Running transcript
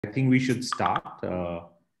I think we should start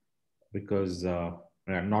because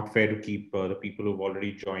not fair to keep the people who've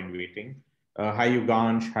already joined waiting. Hi,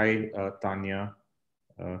 Yugansh. Hi, Tanya.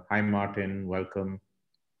 Hi, Martin. Welcome.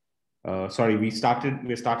 Sorry, we're starting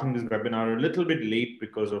this webinar a little bit late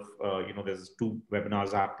because of, there's two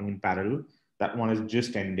webinars happening in parallel. That one is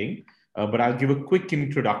just ending. But I'll give a quick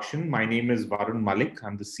introduction. My name is Varun Malik.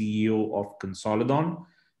 I'm the CEO of Consolidon.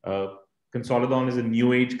 Consolidon is a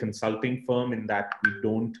new age consulting firm in that we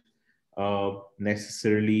don't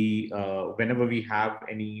necessarily, whenever we have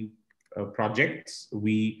any projects,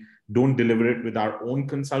 we don't deliver it with our own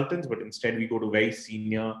consultants, but instead we go to very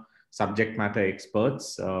senior subject matter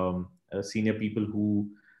experts, senior people who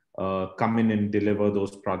come in and deliver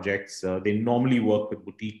those projects. They normally work with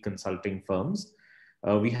boutique consulting firms.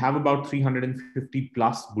 We have about 350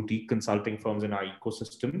 plus boutique consulting firms in our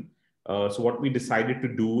ecosystem. So what we decided to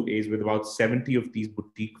do is, with about 70 of these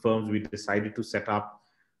boutique firms, we decided to set up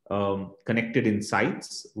Connected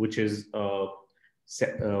Insights, which is a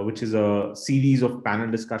series of panel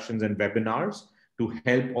discussions and webinars to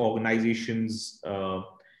help organizations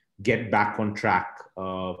get back on track.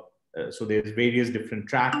 So there's various different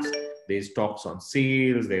tracks. There's talks on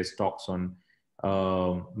sales, there's talks on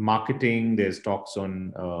marketing, there's talks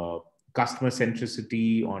on customer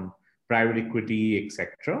centricity, on private equity,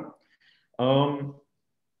 etc.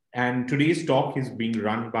 And today's talk is being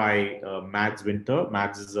run by Mads Winter.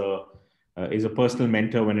 Mads is a personal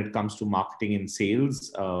mentor when it comes to marketing and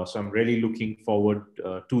sales. So I'm really looking forward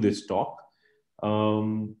to this talk.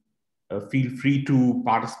 Feel free to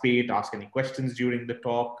participate, ask any questions during the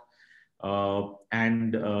talk.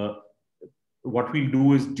 And what we'll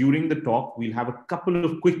do is, during the talk, we'll have a couple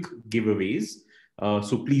of quick giveaways.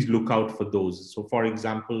 So please look out for those. So for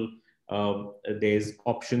example, there's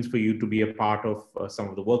options for you to be a part of some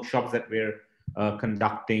of the workshops that we're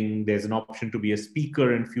conducting. There's an option to be a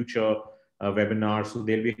speaker in future webinars. So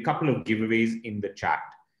there'll be a couple of giveaways in the chat.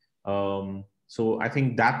 So I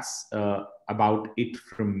think that's about it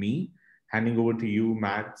from me. Handing over to you,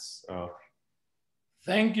 Mads.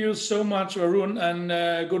 Thank you so much, Varun,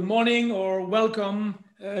 and good morning or welcome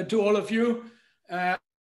to all of you.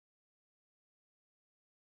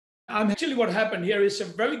 Actually, what happened here is a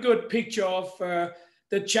very good picture of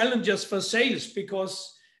the challenges for sales,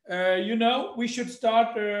 because we should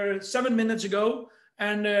start 7 minutes ago,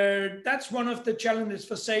 and that's one of the challenges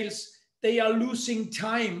for sales. They are losing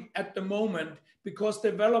time at the moment because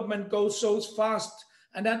development goes so fast,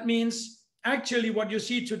 and that means actually what you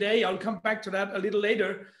see today, I'll come back to that a little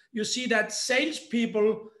later, you see that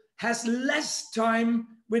salespeople has less time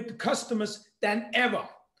with customers than ever.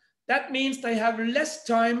 That means they have less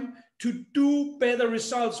time to do better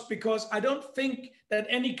results, because I don't think that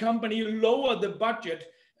any company lower the budget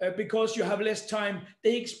because you have less time.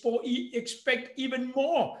 They expect even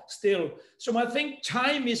more still. So I think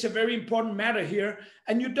time is a very important matter here,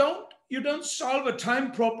 and you don't solve a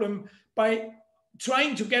time problem by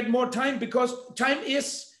trying to get more time, because time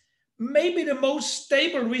is maybe the most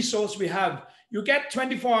stable resource we have. You get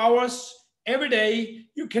 24 hours every day.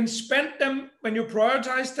 You can spend them when you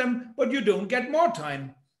prioritize them, but you don't get more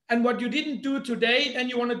time. And what you didn't do today, then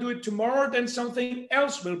you want to do it tomorrow, then something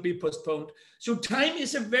else will be postponed. So time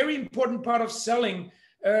is a very important part of selling.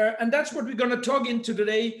 And that's what we're going to talk into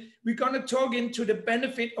today. We're going to talk into the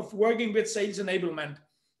benefit of working with sales enablement.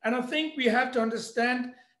 And I think we have to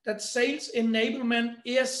understand that sales enablement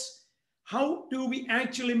is, how do we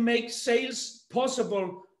actually make sales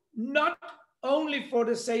possible, not only for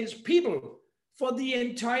the sales people, for the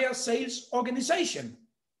entire sales organization.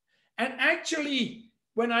 And actually,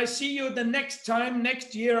 when I see you the next time,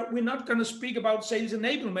 next year, we're not going to speak about sales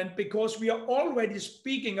enablement, because we are already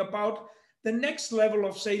speaking about the next level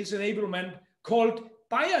of sales enablement called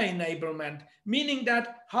buyer enablement, meaning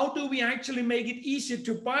that how do we actually make it easy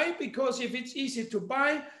to buy? Because if it's easy to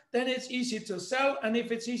buy, then it's easy to sell. And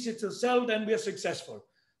if it's easy to sell, then we're successful.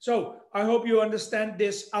 So I hope you understand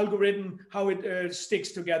this algorithm, how it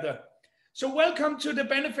sticks together. So welcome to the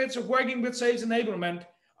benefits of working with sales enablement.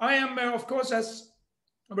 I am, of course, as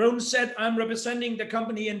Varun said, I'm representing the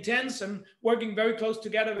company Intense and working very close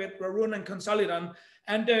together with Varun and Consolidon.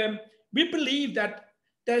 And we believe that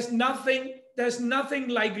there's nothing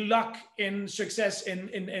like luck in success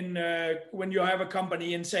when you have a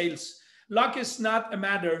company in sales. Luck is not a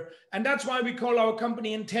matter. And that's why we call our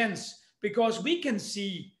company Intense, because we can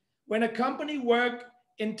see when a company works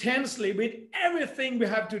intensely with everything we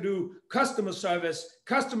have to do, customer service,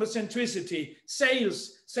 customer centricity,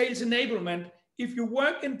 sales enablement, if you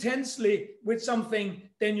work intensely with something,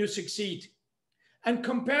 then you succeed. And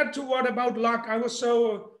compared to what about luck, I was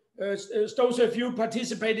those of you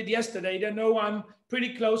participated yesterday, they know I'm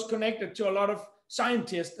pretty close connected to a lot of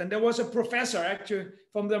scientists. And there was a professor actually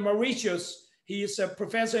from the Mauritius. He is a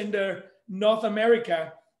professor in the North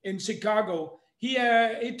America in Chicago. He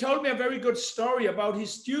told me a very good story about his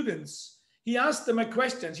students. He asked them a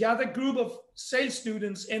question. He had a group of sales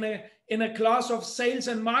students in a class of sales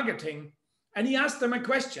and marketing. And he asked them a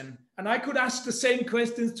question. And I could ask the same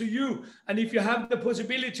questions to you. And if you have the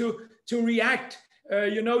possibility to react,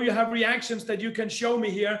 you have reactions that you can show me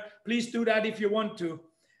here. Please do that if you want to.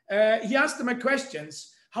 He asked them a question.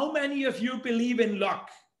 How many of you believe in luck?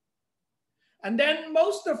 And then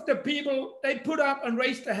most of the people, they put up and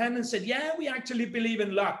raised their hand and said, yeah, we actually believe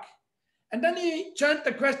in luck. And then he turned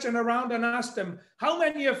the question around and asked them, how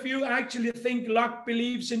many of you actually think luck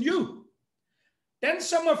believes in you? Then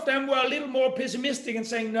some of them were a little more pessimistic and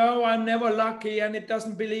saying, no, I'm never lucky and it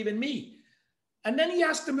doesn't believe in me. And then he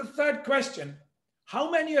asked them a third question.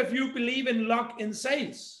 How many of you believe in luck in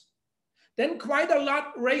sales? Then quite a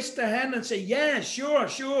lot raised their hand and said, yeah,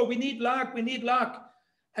 sure, we need luck.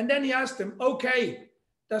 And then he asked them, okay,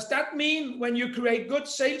 does that mean when you create good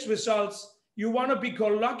sales results, you want to be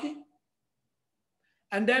called lucky?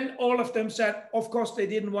 And then all of them said, of course, they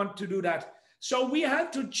didn't want to do that. So we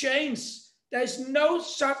had to change. There's no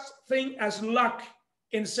such thing as luck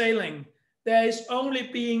in sailing. There is only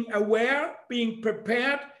being aware, being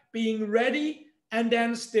prepared, being ready, and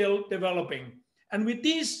then still developing. And with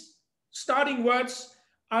these starting words,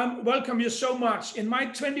 I welcome you so much. In my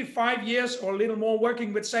 25 years or a little more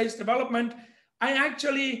working with sales development, I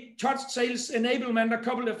actually touched sales enablement a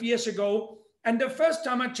couple of years ago. And the first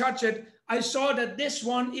time I touched it, I saw that this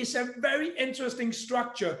one is a very interesting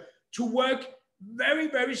structure to work very,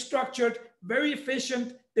 very structured, very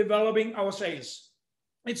efficient, developing our sales.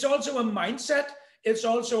 It's also a mindset. It's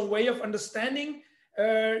also a way of understanding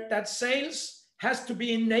that sales has to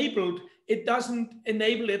be enabled. It doesn't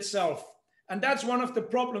enable itself. And that's one of the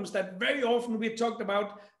problems that very often we talked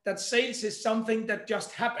about, that sales is something that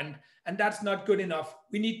just happened, and that's not good enough.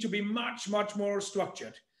 We need to be much, much more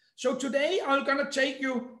structured. So today I'm going to take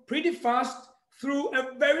you pretty fast through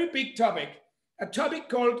a very big topic, a topic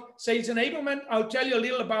called sales enablement. I'll tell you a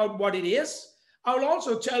little about what it is. I'll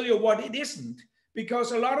also tell you what it isn't,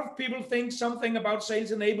 because a lot of people think something about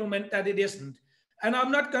sales enablement that it isn't. And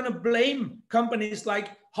I'm not going to blame companies like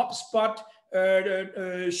HubSpot,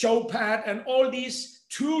 Showpad, and all these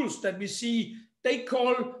tools that we see. They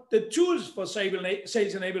call the tools for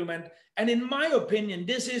sales enablement. And in my opinion,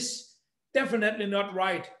 this is definitely not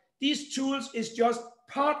right. These tools is just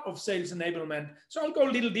part of sales enablement. So I'll go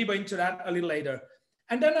a little deeper into that a little later.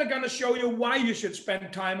 And then I'm going to show you why you should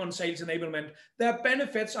spend time on sales enablement. Their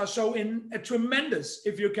benefits are so tremendous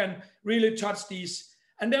if you can really touch these.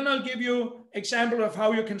 And then I'll give you example of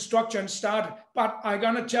how you can structure and start. But I'm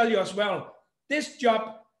going to tell you as well, this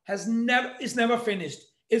job is never finished.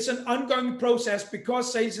 It's an ongoing process,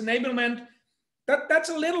 because sales enablement, that's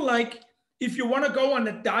a little like if you want to go on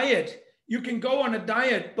a diet, you can go on a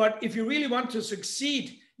diet, but if you really want to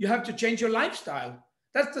succeed, you have to change your lifestyle.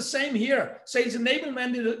 That's the same here. Sales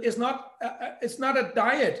enablement is not a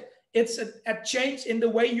diet. It's a change in the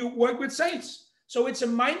way you work with sales. So it's a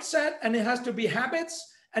mindset, and it has to be habits,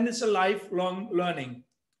 and it's a lifelong learning.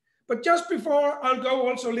 But just before I'll go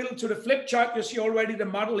also a little to the flip chart, you see already the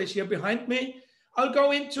model is here behind me. I'll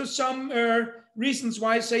go into some reasons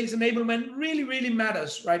why sales enablement really, really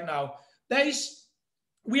matters right now.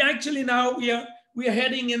 We are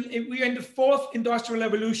heading in, we are in the fourth industrial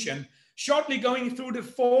revolution, shortly going through the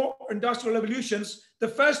four industrial revolutions. The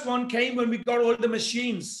first one came when we got all the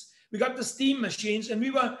machines. We got the steam machines, and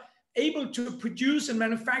we were able to produce and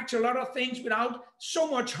manufacture a lot of things without so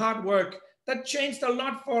much hard work. That changed a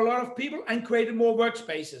lot for a lot of people and created more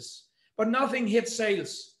workspaces, but nothing hit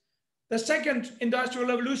sales. The second industrial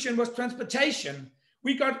revolution was transportation.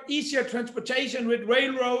 We got easier transportation with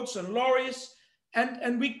railroads and lorries,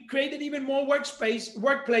 and we created even more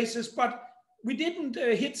workplaces, but we didn't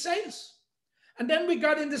hit sales. And then we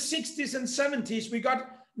got in the 60s and 70s, we got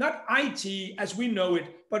not IT as we know it,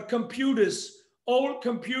 but computers, old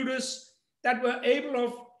computers that were able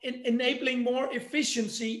of enabling more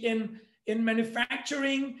efficiency in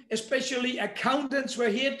manufacturing, especially accountants were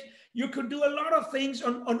hit. You could do a lot of things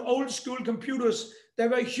on old school computers. They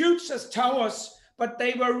were huge as towers, but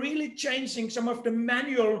they were really changing some of the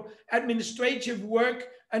manual administrative work,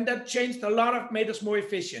 and that changed a lot, made us more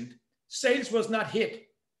efficient. Sales was not hit.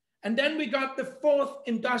 And then we got the fourth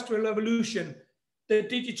industrial revolution, the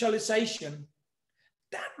digitalization.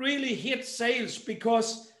 That really hit sales,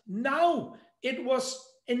 because now it was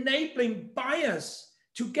enabling buyers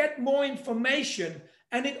to get more information,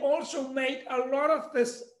 and it also made a lot of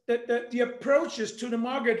the approaches to the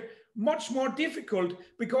market much more difficult,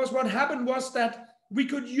 because what happened was that we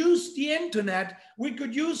could use the internet, we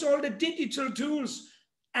could use all the digital tools,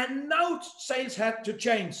 and now sales had to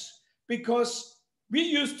change, because we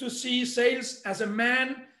used to see sales as a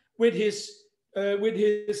man with his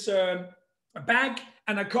bag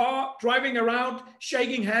and a car, driving around,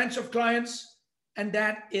 shaking hands of clients, and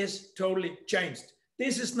that is totally changed.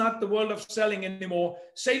 This is not the world of selling anymore.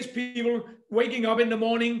 Salespeople waking up in the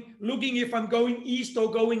morning, looking if I'm going east or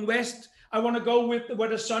going west. I want to go with where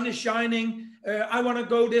the sun is shining. I want to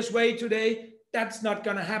go this way today. That's not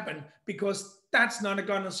going to happen, because that's not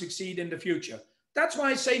going to succeed in the future. That's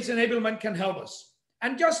why sales enablement can help us.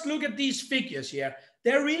 And just look at these figures here.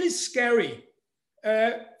 They're really scary.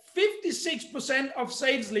 56% of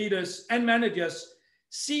sales leaders and managers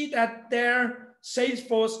see that their sales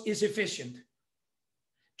force is efficient.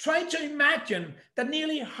 Try to imagine that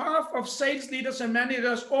nearly half of sales leaders and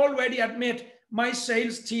managers already admit my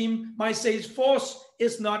sales team, my sales force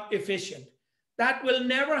is not efficient. That will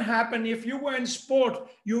never happen. If you were in sport,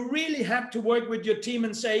 you really had to work with your team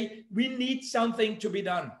and say, we need something to be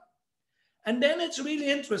done. And then it's really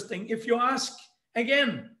interesting. If you ask,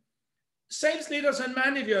 again, sales leaders and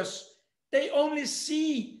managers, they only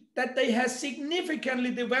see that they have significantly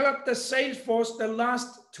developed the sales force the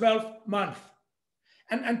last 12 months.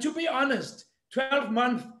 And to be honest, 12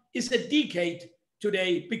 months is a decade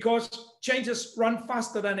today, because changes run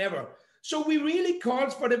faster than ever. So we really call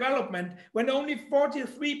for development when only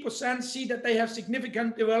 43% see that they have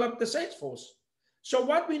significantly developed the sales force. So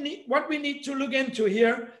what we need to look into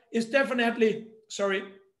here is definitely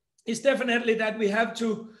that we have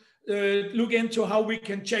to look into how we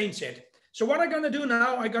can change it. So what I'm going to do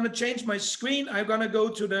now, I'm going to change my screen. I'm going to go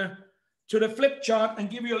to the flip chart and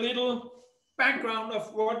give you a little background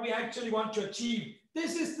of what we actually want to achieve.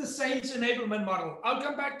 This is the sales enablement model. I'll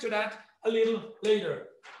come back to that a little later.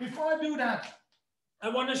 Before I do that, I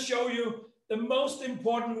want to show you the most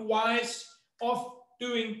important whys of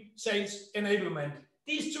doing sales enablement.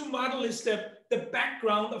 These two models is the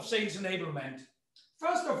background of sales enablement.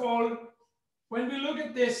 First of all, when we look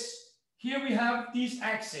at this, here we have these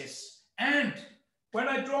axes. And when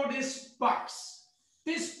I draw this box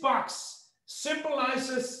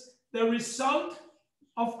symbolizes the result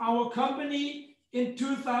of our company in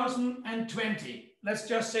 2020. Let's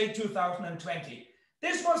just say 2020.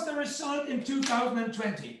 This was the result in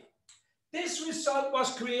 2020. This result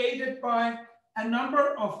was created by a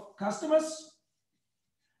number of customers.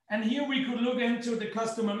 And here we could look into the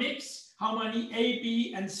customer mix, how many A,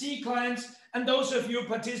 B, and C clients. And those of you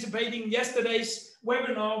participating in yesterday's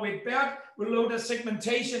webinar with Bert will know that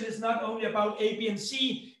segmentation is not only about A, B, and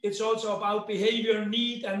C, it's also about behavior,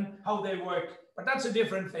 need, and how they work. But that's a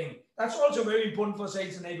different thing. That's also very important for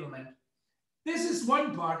sales enablement. This is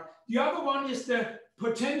one part. The other one is the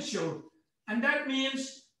potential. And that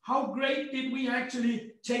means how great did we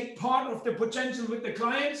actually take part of the potential with the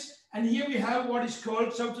clients. And here we have what is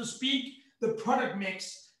called, so to speak, the product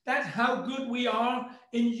mix. That's how good we are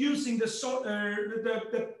in using the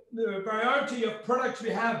variety of products we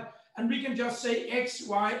have. And we can just say X,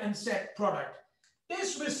 Y, and Z product.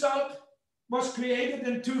 This result was created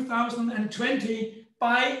in 2020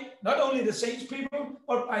 by not only the salespeople,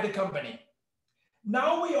 but by the company.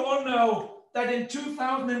 Now we all know that in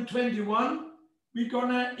 2021, we're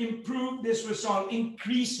gonna improve this result,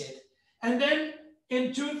 increase it. And then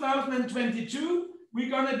in 2022, we're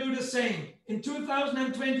gonna do the same. In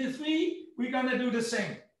 2023, we're gonna do the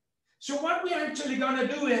same. So what we're actually gonna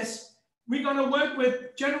do is, we're gonna work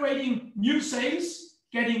with generating new sales,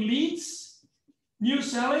 getting leads, new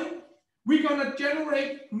selling. We're gonna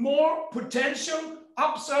generate more potential,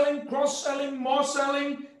 upselling, cross-selling, more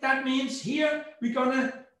selling. That means here, we're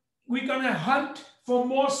gonna hunt for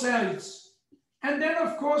more sales. And then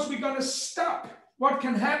of course, we're gonna stop. What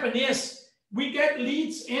can happen is, we get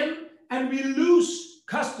leads in and we lose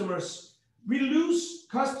customers. We lose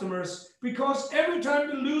customers because every time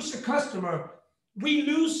we lose a customer, we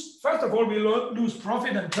lose, first of all, we lose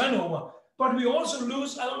profit and turnover, but we also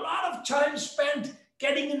lose a lot of time spent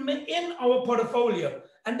getting in our portfolio.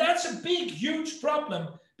 And that's a big, huge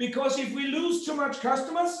problem, because if we lose too much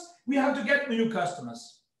customers, we have to get new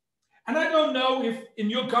customers. And I don't know if in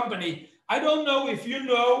your company, I don't know if you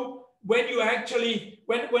know when you actually,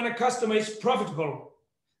 when a customer is profitable.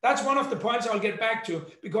 That's one of the points I'll get back to,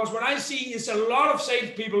 because what I see is a lot of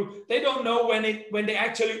salespeople, they don't know when they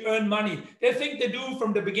actually earn money. They think they do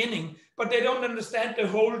from the beginning, but they don't understand the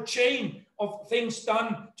whole chain of things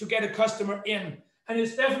done to get a customer in. And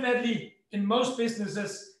it's definitely, in most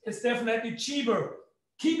businesses, it's definitely cheaper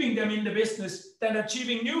keeping them in the business than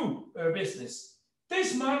achieving new business.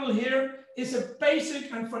 This model here is a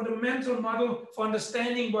basic and fundamental model for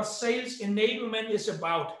understanding what sales enablement is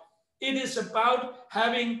about. It is about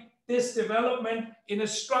having this development in a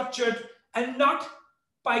structured and not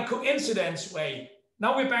by coincidence way.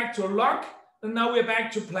 Now we're back to luck, and now we're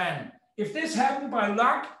back to plan. If this happened by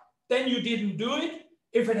luck, then you didn't do it.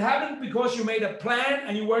 If it happened because you made a plan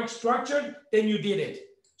and you worked structured, then you did it.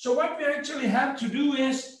 So what we actually have to do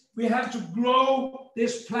is we have to grow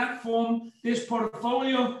this platform, this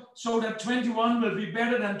portfolio, so that 21 will be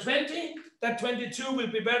better than 20, that 22 will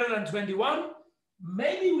be better than 21.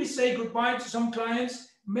 Maybe we say goodbye to some clients,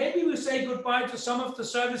 maybe we say goodbye to some of the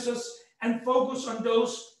services and focus on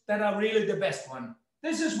those that are really the best one.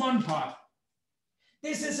 This is one part.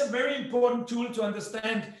 This is a very important tool to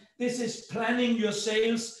understand. This is planning your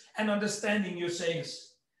sales and understanding your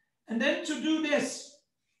sales. And then to do this,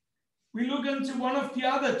 we look into one of the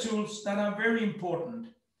other tools that are very important.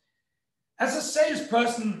 As a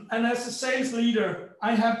salesperson and as a sales leader,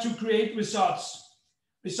 I have to create results.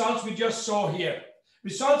 Results we just saw here.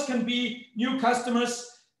 Results can be new customers,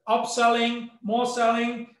 upselling, more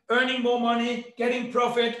selling, earning more money, getting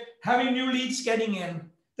profit, having new leads getting in.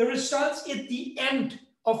 The results at the end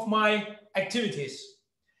of my activities.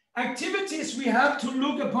 Activities we have to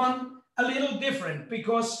look upon a little different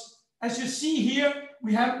because as you see here,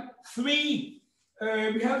 we have three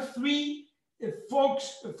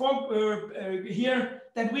folks here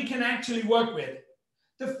that we can actually work with.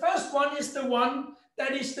 The first one is the one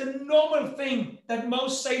that is the normal thing that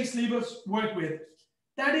most sales leaders work with.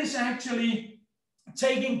 That is actually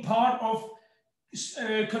taking part of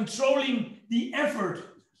controlling the effort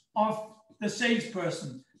of the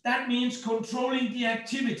salesperson. That means controlling the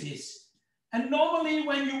activities. And normally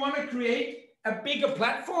when you want to create a bigger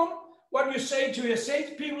platform, what you say to your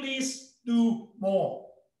salespeople is do more.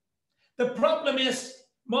 The problem is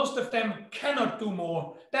most of them cannot do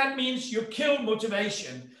more. That means you kill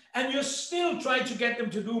motivation and you still try to get them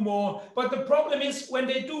to do more. But the problem is when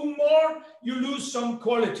they do more, you lose some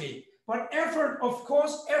quality. But effort, of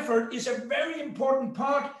course, effort is a very important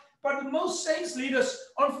part. But most sales leaders,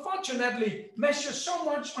 unfortunately, measure so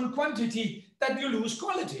much on quantity that you lose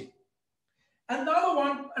quality.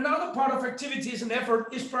 Another part of activities and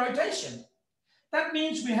effort is prioritization. That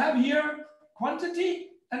means we have here quantity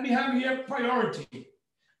and we have here priority.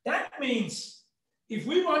 That means if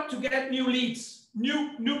we want to get new leads,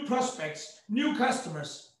 new prospects, new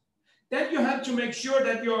customers, then you have to make sure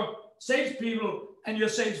that your salespeople and your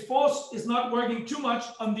sales force is not working too much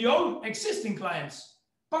on the old existing clients.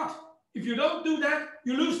 But if you don't do that,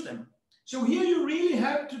 you lose them. So here you really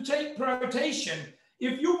have to take prioritization.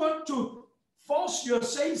 If you want to force your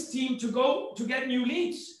sales team to go to get new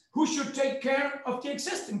leads, who should take care of the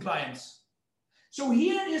existing clients? So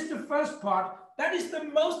here is the first part. That is the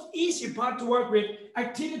most easy part to work with,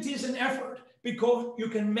 activities and effort, because you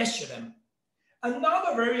can measure them.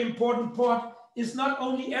 Another very important part is not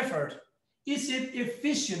only effort, is it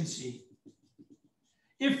efficiency.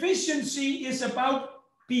 Efficiency is about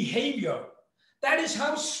behavior. That is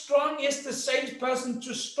how strong is the salesperson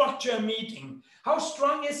to structure a meeting. How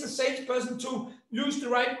strong is the salesperson to use the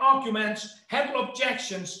right arguments, handle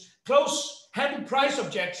objections, handle price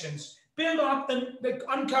objections, build up the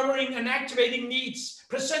uncovering and activating needs,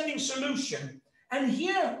 presenting solution. And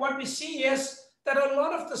here what we see is that a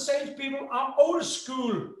lot of the salespeople are old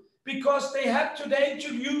school because they have today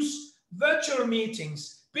to use virtual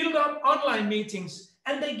meetings, build up online meetings,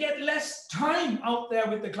 and they get less time out there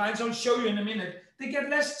with the clients. I'll show you in a minute. They get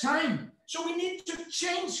less time. So we need to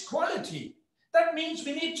change quality. That means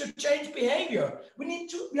we need to change behavior. We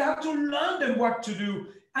have to learn them what to do.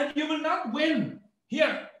 And you will not win.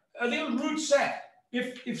 Here, a little root set.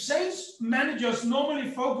 If sales managers normally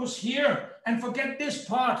focus here and forget this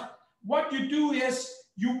part, what you do is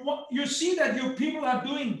you see that your people are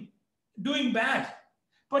doing bad,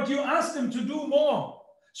 but you ask them to do more.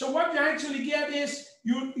 So what you actually get is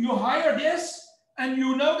you hire this and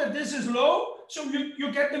you know that this is low, so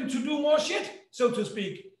you get them to do more shit, so to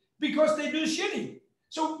speak, because they do shitty.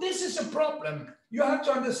 So this is a problem. You have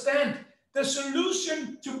to understand the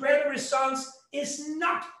solution to better results is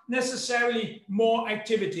not necessarily more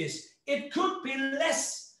activities. It could be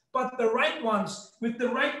less, but the right ones with the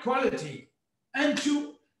right quality. And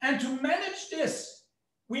to manage this,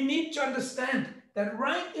 we need to understand that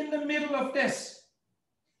right in the middle of this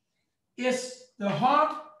is the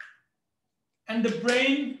heart and the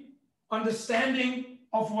brain understanding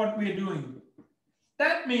of what we're doing.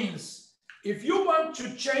 That means if you want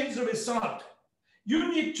to change the result,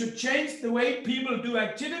 you need to change the way people do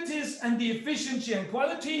activities and the efficiency and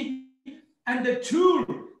quality. And the tool,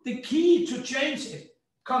 the key to change it,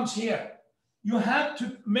 comes here. You have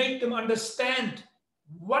to make them understand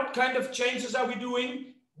what kind of changes are we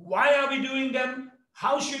doing, why are we doing them,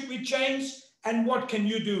 how should we change, and what can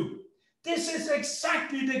you do. This is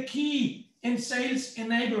exactly the key in sales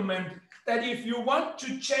enablement, that if you want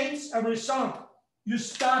to change a result, you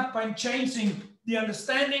start by changing the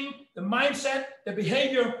understanding, the mindset, the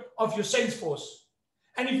behavior of your sales force.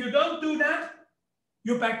 And if you don't do that,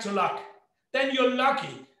 you're back to luck. Then you're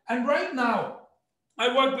lucky. And right now,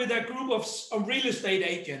 I work with a group of real estate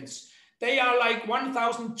agents. They are like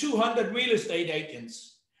 1,200 real estate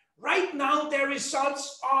agents. Right now, their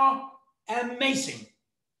results are amazing.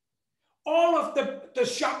 All of the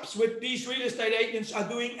shops with these real estate agents are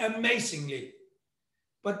doing amazingly.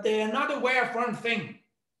 But they are not aware of one thing.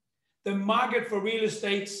 The market for real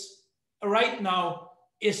estate right now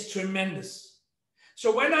is tremendous.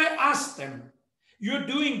 So when I ask them, you're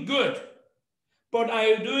doing good, but are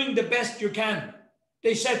you doing the best you can?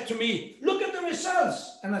 They said to me, look at the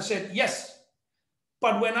results. And I said, yes.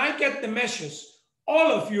 But when I get the measures,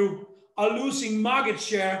 all of you are losing market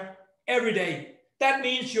share every day. That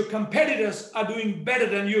means your competitors are doing better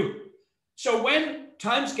than you. So when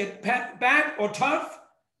times get bad or tough,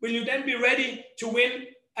 will you then be ready to win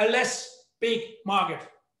a less big market?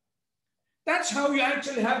 That's how you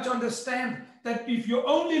actually have to understand that if you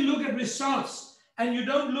only look at results and you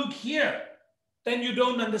don't look here, then you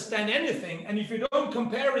don't understand anything. And if you don't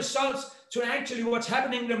compare results to actually what's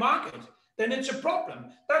happening in the market, then it's a problem.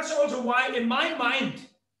 That's also why, in my mind,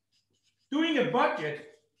 doing a budget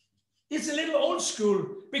is a little old school,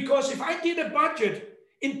 because if I did a budget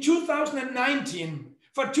in 2019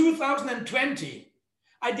 for 2020,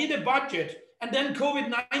 I did a budget and then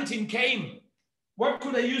COVID-19 came. What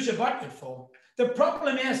could I use a budget for? The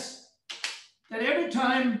problem is that every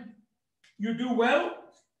time you do well,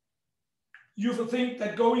 you think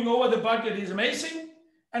that going over the budget is amazing.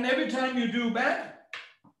 And every time you do bad,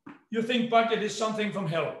 you think budget is something from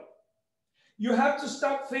hell. You have to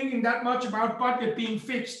stop thinking that much about budget being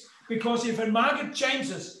fixed, because if a market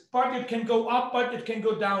changes, budget can go up, budget can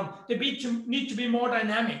go down. They need to be more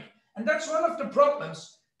dynamic. And that's one of the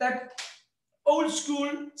problems, that old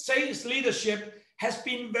school sales leadership has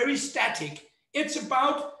been very static. It's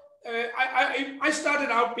about, I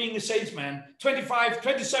started out being a salesman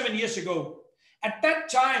 27 years ago. At that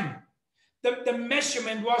time, the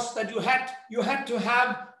measurement was that you had to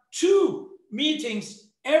have 2 meetings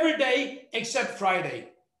every day except Friday,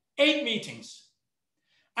 8 meetings.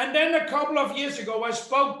 And then a couple of years ago, I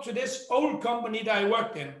spoke to this old company that I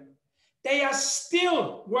worked in. They are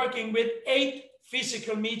still working with 8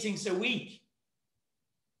 physical meetings a week.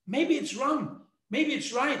 Maybe it's wrong. Maybe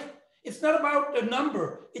it's right. It's not about the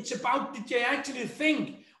number. It's about, did they actually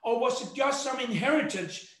think, or was it just some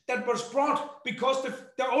inheritance that was brought because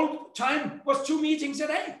the old time was 2 meetings a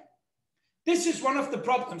day? This is one of the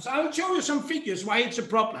problems. I'll show you some figures why it's a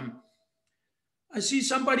problem. I see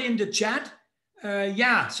somebody in the chat.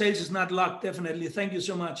 Yeah, sales is not luck, definitely. Thank you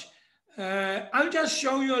so much. I'll just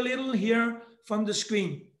show you a little here from the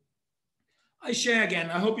screen. I share again.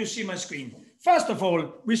 I hope you see my screen. First of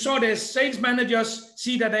all, we saw the sales managers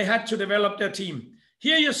see that they had to develop their team.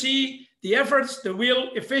 Here you see the efforts, the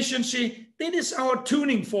will, efficiency. This is our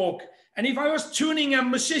tuning fork. And if I was tuning a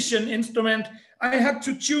musician instrument, I had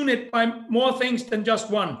to tune it by more things than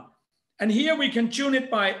just one. And here we can tune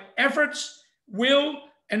it by efforts, will,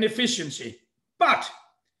 and efficiency. But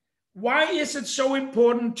why is it so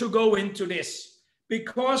important to go into this?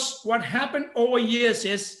 Because what happened over years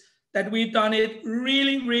is that we've done it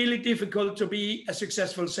really, really difficult to be a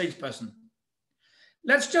successful salesperson.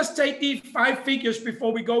 Let's just take these 5 figures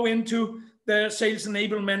before we go into the sales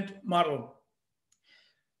enablement model.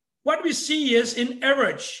 What we see is, in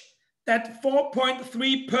average, that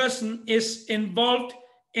 4.3% is involved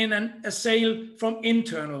in a sale from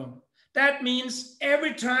internal. That means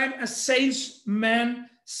every time a salesman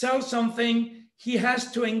sells something, he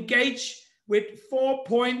has to engage with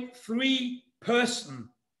 4.3%.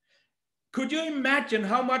 Could you imagine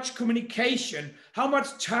how much communication, how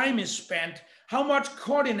much time is spent, how much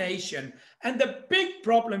coordination? And the big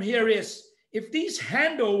problem here is, if these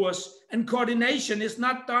handovers and coordination is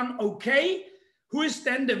not done okay, who is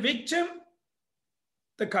then the victim?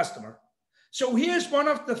 The customer. So here's one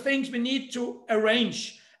of the things we need to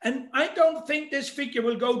arrange. And I don't think this figure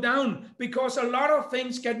will go down, because a lot of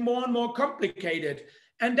things get more and more complicated.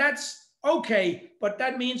 And that's okay, but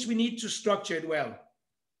that means we need to structure it well.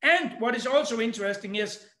 And what is also interesting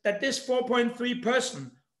is that this 4.3%,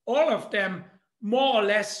 all of them more or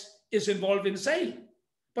less is involved in sale.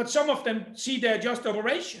 But some of them see their just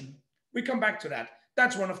operation. We come back to that.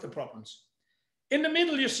 That's one of the problems. In the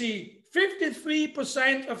middle, you see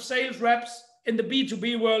 53% of sales reps in the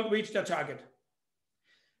B2B world reach their target.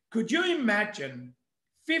 Could you imagine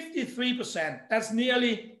 53%, that's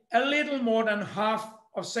nearly a little more than half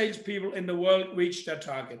of salespeople in the world reach their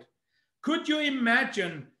target. Could you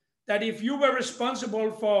imagine that if you were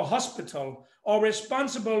responsible for a hospital or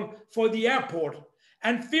responsible for the airport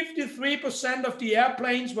and 53% of the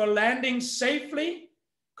airplanes were landing safely,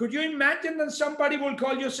 could you imagine that somebody will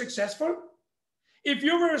call you successful? If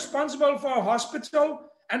you were responsible for a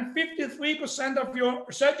hospital and 53% of your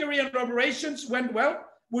surgery and operations went well,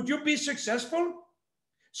 would you be successful?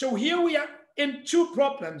 So here we are in two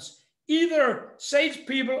problems. Either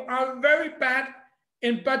salespeople are very bad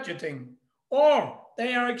in budgeting, or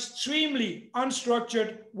they are extremely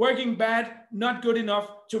unstructured, working bad, not good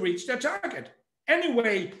enough to reach their target.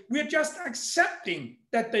 Anyway, we're just accepting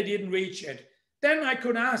that they didn't reach it. Then I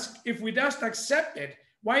could ask, if we just accept it,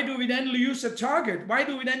 why do we then use a target? Why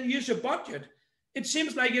do we then use a budget? It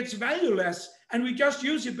seems like it's valueless, and we just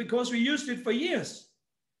use it because we used it for years.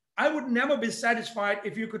 I would never be satisfied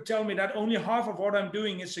if you could tell me that only half of what I'm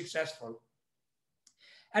doing is successful.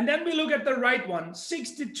 And then we look at the right one.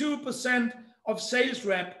 62% of sales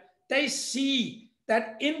rep, they see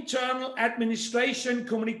that internal administration,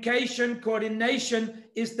 communication, coordination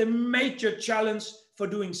is the major challenge for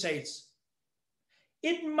doing sales.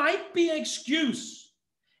 It might be an excuse.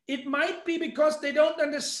 It might be because they don't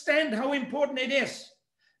understand how important it is.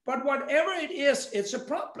 But whatever it is, it's a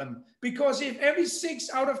problem. Because if every 6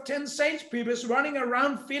 out of 10 salespeople is running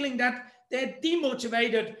around feeling that they're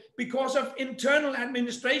demotivated because of internal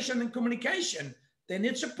administration and communication, then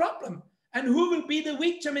it's a problem. And who will be the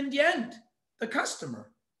victim in the end? The customer.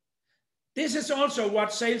 This is also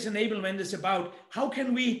what sales enablement is about. How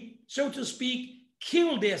can we, so to speak,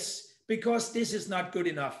 kill this because this is not good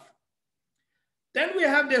enough? Then we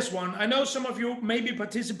have this one. I know some of you maybe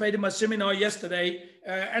participated in my seminar yesterday,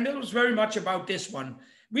 and it was very much about this one.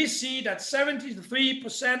 We see that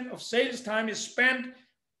 73% of sales time is spent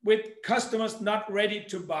with customers not ready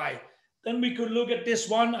to buy. Then we could look at this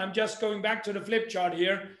one. I'm just going back to the flip chart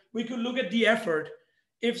here. We could look at the effort.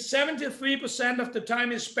 If 73% of the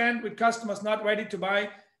time is spent with customers not ready to buy,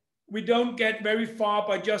 we don't get very far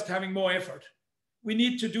by just having more effort. We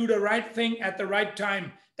need to do the right thing at the right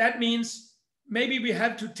time. That means maybe we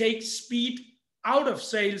have to take speed out of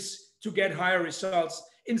sales to get higher results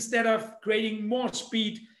instead of creating more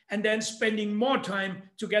speed and then spending more time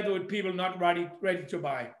together with people not ready to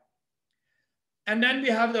buy. And then we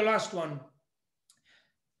have the last one.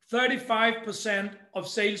 35% of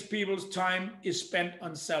salespeople's time is spent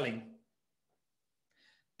on selling.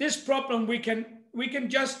 This problem, we can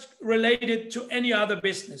just relate it to any other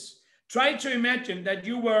business. Try to imagine that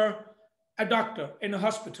you were a doctor in a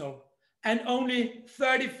hospital and only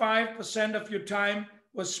 35% of your time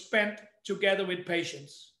was spent together with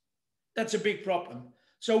patients. That's a big problem.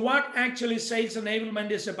 So what actually sales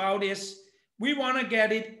enablement is about is we want to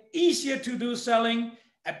get it easier to do selling,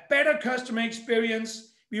 a better customer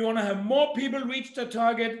experience. We want to have more people reach their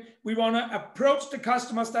target. We want to approach the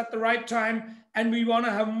customers at the right time, and we want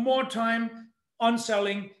to have more time on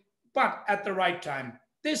selling, but at the right time.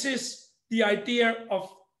 This is the idea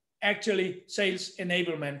of actually sales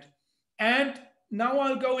enablement. And now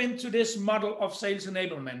I'll go into this model of sales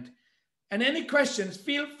enablement. And any questions,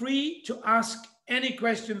 feel free to ask any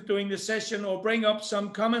questions during the session or bring up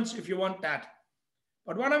some comments if you want that.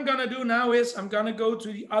 But what I'm going to do now is I'm going to go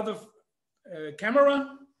to the other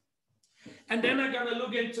camera. And then I'm going to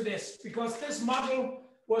look into this because this model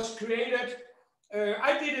was created.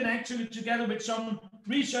 I did it actually together with some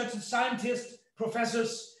researchers, scientists,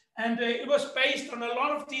 professors, and it was based on a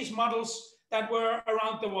lot of these models that were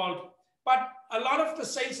around the world. But a lot of the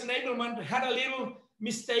sales enablement had a little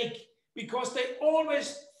mistake because they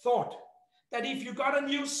always thought that if you got a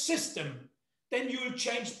new system, then you will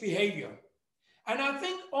change behavior. And I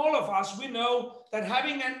think all of us, we know that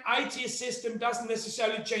having an IT system doesn't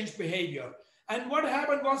necessarily change behavior. And what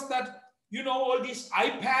happened was that, you know, all these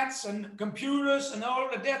iPads and computers and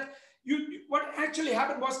all of that, what actually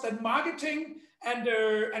happened was that marketing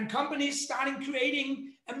and companies started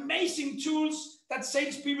creating amazing tools that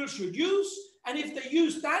salespeople should use. And if they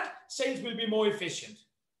use that, sales will be more efficient.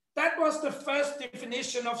 That was the first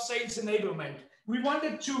definition of sales enablement. We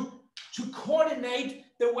wanted to coordinate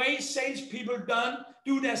the way salespeople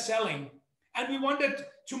do their selling. And we wanted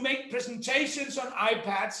to make presentations on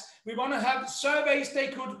iPads. We want to have surveys they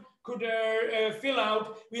could fill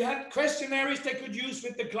out. We had questionnaires they could use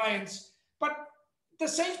with the clients. But the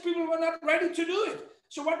salespeople were not ready to do it.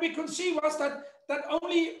 So what we could see was that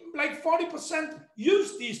only like 40%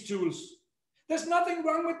 used these tools. There's nothing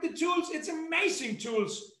wrong with the tools. It's amazing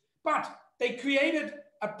tools. But they created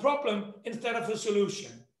a problem instead of a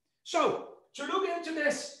solution. So to look into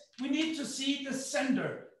this, we need to see the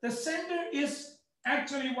sender. The sender is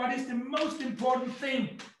actually what is the most important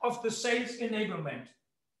thing of the sales enablement.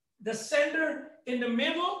 The sender in the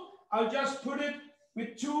middle, I'll just put it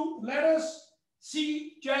with two letters,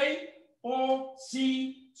 CJ or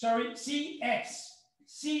CX.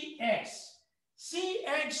 CX.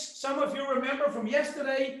 CX, some of you remember from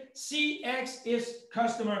yesterday, CX is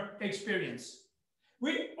customer experience.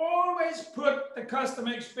 We always put the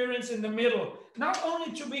customer experience in the middle, not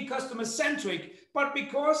only to be customer centric, but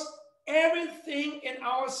because everything in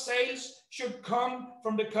our sales should come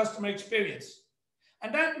from the customer experience.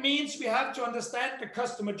 And that means we have to understand the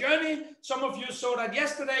customer journey. Some of you saw that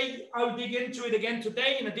yesterday. I'll dig into it again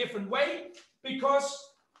today in a different way, because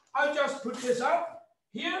I'll just put this up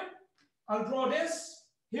here. I'll draw this.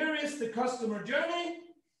 Here is the customer journey.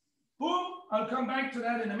 Boom. I'll come back to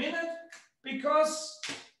that in a minute, because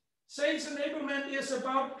sales enablement is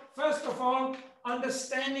about, first of all,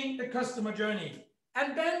 understanding the customer journey.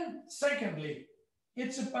 And then secondly,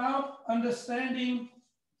 it's about understanding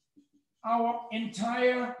our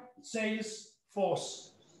entire sales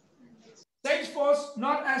force. Salesforce,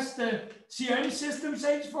 not as the CRM system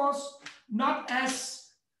Salesforce, not as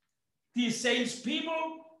the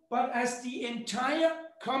salespeople, but as the entire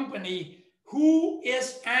company who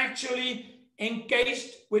is actually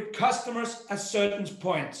engaged with customers at certain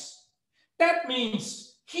points. That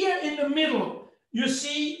means here in the middle, you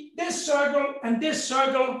see this circle and this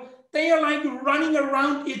circle, they are like running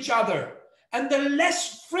around each other. And the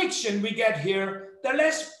less friction we get here, the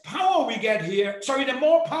less power we get here, sorry, the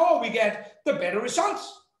more power we get, the better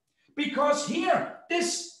results. Because here,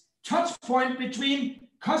 this touch point between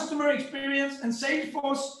customer experience and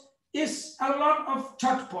Salesforce is a lot of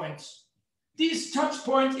touch points. These touch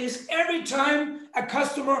points is every time a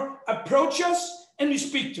customer approaches and we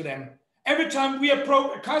speak to them. Every time we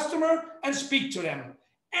approach a customer and speak to them.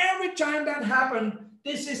 Every time that happens,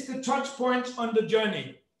 this is the touch point on the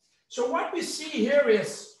journey. So what we see here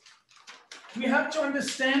is we have to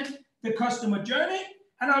understand the customer journey,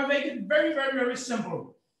 and I'll make it very, very, very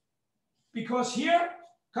simple. Because here,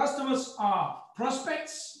 customers are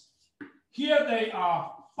prospects, here they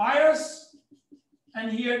are buyers, and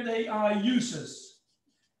here they are users.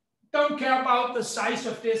 Don't care about the size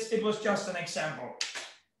of this, it was just an example.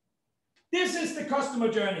 This is the customer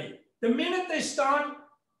journey. The minute they start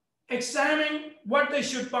examining what they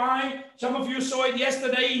should buy, some of you saw it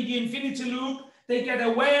yesterday in the Infinity Loop, they get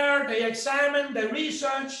aware, they examine, they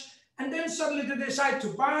research, and then suddenly they decide to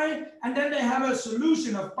buy, and then they have a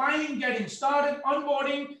solution of buying, getting started,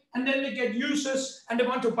 onboarding, and then they get users, and they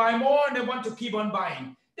want to buy more, and they want to keep on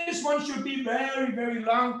buying. This one should be very, very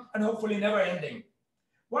long, and hopefully never ending.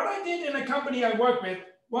 What I did in a company I work with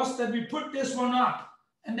was that we put this one up,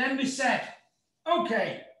 and then we said,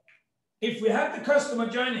 okay, if we have the customer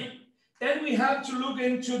journey, then we have to look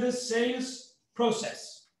into the sales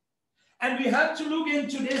process. And we have to look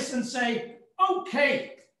into this and say,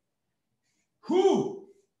 okay, who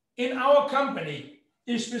in our company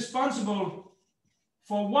is responsible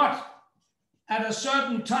for what at a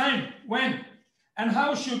certain time, when, and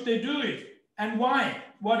how should they do it, and why?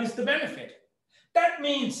 What is the benefit? That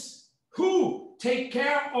means who take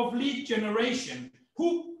care of lead generation,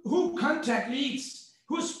 who contact leads,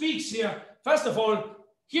 who speaks here. First of all,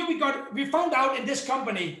 here we found out in this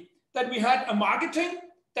company that we had a marketing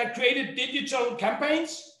that created digital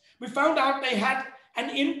campaigns. We found out they had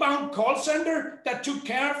an inbound call center that took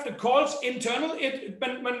care of the calls internal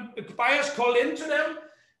when buyers call into them.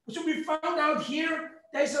 So we found out here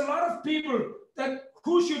there's a lot of people that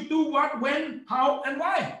who should do what, when, how, and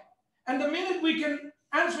why. And the minute we can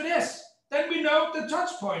answer this, then we know the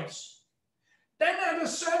touch points. Then at a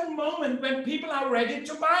certain moment when people are ready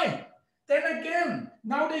to buy, then again,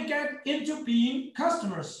 now they get into being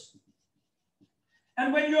customers.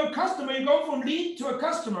 And when you're a customer, you go from lead to a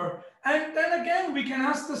customer. And then again, we can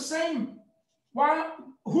ask the same. Why,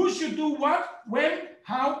 who should do what, when,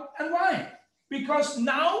 how, and why? Because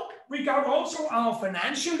now we got also our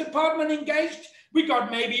financial department engaged. We got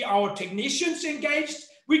maybe our technicians engaged.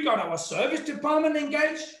 We got our service department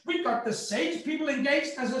engaged. We got the sales people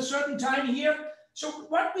engaged at a certain time here. So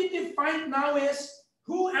what we define now is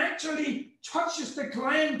who actually touches the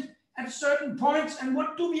client at certain points and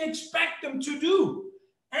what do we expect them to do.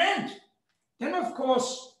 And then, of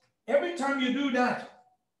course, every time you do that,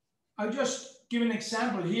 I'll just give an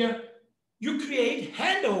example here. You create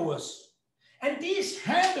handovers. And these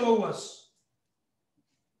handover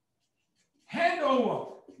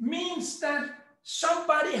means that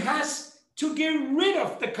somebody has to get rid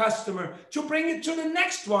of the customer, to bring it to the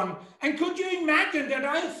next one. And could you imagine that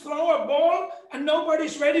I throw a ball and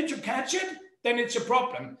nobody's ready to catch it? Then it's a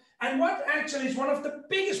problem. And what actually is one of the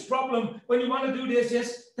biggest problems when you want to do this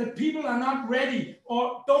is that people are not ready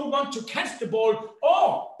or don't want to catch the ball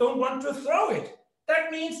or don't want to throw it. That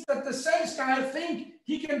means that the sales guy thinks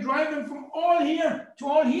he can drive them from all here to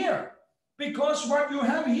all here. Because what you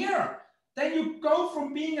have here, then you go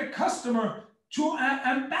from being a customer to an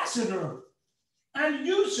ambassador and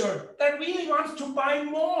user that really wants to buy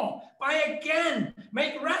more, buy again,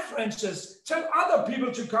 make references, tell other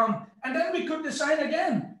people to come. And then we could decide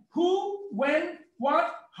again, who, when,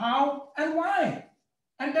 what, how, and why.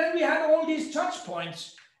 And then we had all these touch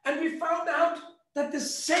points. And we found out that the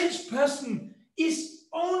salesperson is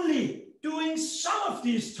only doing some of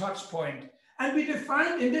these touch points. And we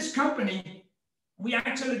defined in this company, we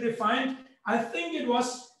actually defined, I think it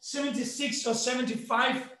was 76 or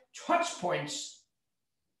 75 touch points.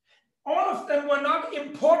 All of them were not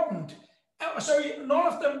important. Sorry,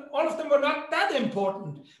 all of them were not that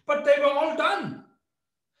important, but they were all done.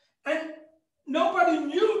 And nobody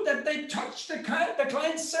knew that they touched the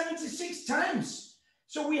client 76 times.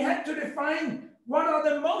 So we had to define what are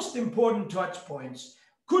the most important touch points.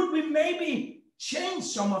 Could we maybe change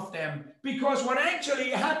some of them? Because what actually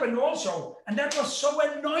happened also, and that was so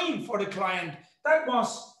annoying for the client, that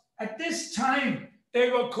was at this time, they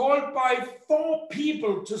were called by 4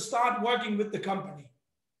 people to start working with the company.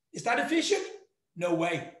 Is that efficient? No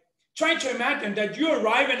way. Try to imagine that you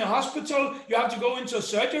arrive in a hospital, you have to go into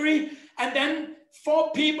surgery, and then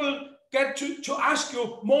 4 people get to ask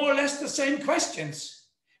you more or less the same questions.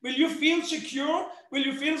 Will you feel secure? Will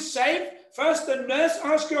you feel safe? First, the nurse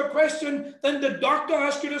asks you a question, then the doctor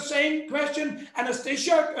asks you the same question,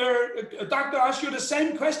 anesthesia doctor asks you the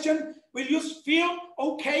same question. Will you feel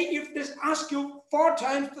okay if they ask you 4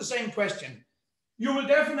 times the same question? You will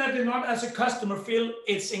definitely not, as a customer, feel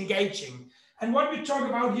it's engaging. And what we talk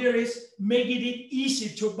about here is making it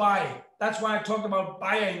easy to buy. That's why I talk about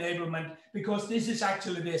buyer enablement, because this is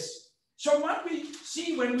actually this. So what we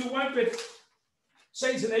see when we work with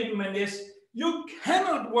sales enablement is you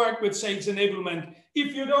cannot work with sales enablement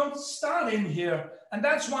if you don't start in here. And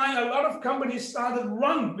that's why a lot of companies started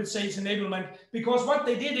wrong with sales enablement, because what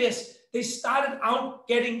they did is they started out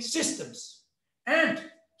getting systems. And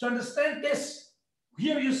to understand this,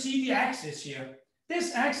 here you see the axis here.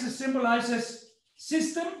 This axis symbolizes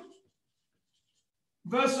system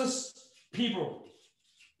versus people.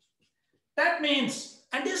 That means,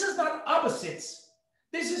 and this is not opposites.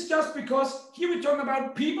 This is just because here we talk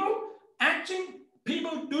about people acting,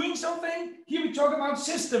 people doing something. Here we talk about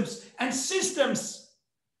systems, and systems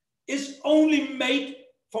is only made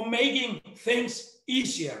for making things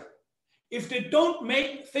easier. If they don't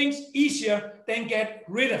make things easier, then get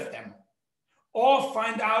rid of them or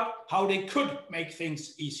find out how they could make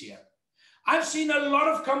things easier. I've seen a lot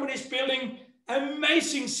of companies building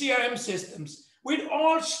amazing CRM systems with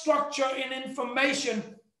all structure and information,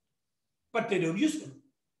 but they don't use them.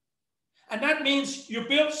 And that means you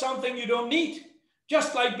build something you don't need,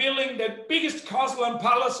 just like building the biggest castle and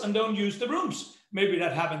palace and don't use the rooms. Maybe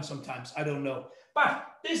that happens sometimes, I don't know. But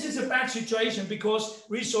this is a bad situation because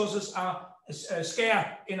resources are scarce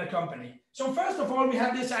in a company. So first of all, we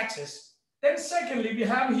have this axis. Then secondly, we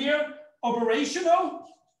have here operational.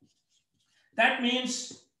 That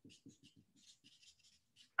means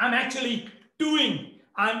I'm actually doing,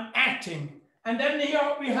 I'm acting. And then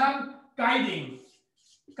here we have guiding.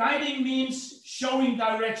 Guiding means showing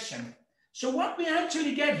direction. So what we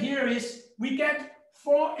actually get here is we get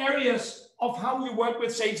 4 areas of how we work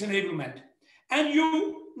with sales enablement. And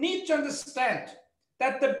you need to understand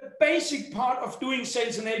that the basic part of doing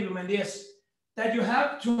sales enablement is that you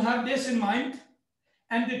have to have this in mind,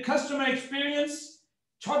 and the customer experience,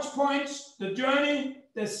 touch points, the journey,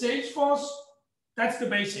 the sales force, that's the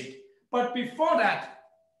basic. But before that,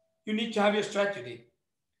 you need to have your strategy.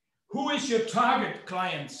 Who is your target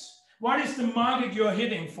clients? What is the market you're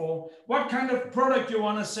hitting for? What kind of product you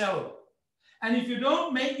want to sell? And if you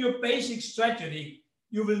don't make your basic strategy,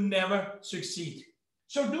 you will never succeed.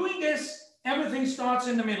 So doing this, everything starts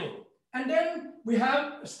in the middle. And then we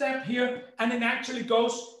have a step here, and it actually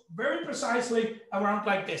goes very precisely around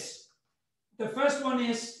like this. The first one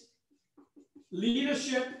is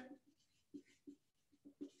leadership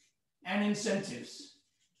and incentives.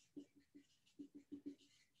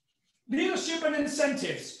 Leadership and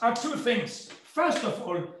incentives are 2 things. First of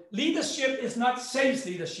all, leadership is not sales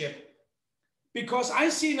leadership, because I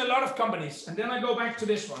see in a lot of companies, and then I go back to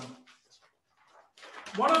this one.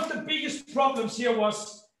 One of the biggest problems here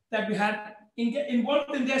was that we had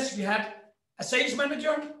involved in this, we had a sales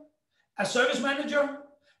manager, a service manager,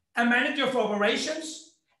 a manager for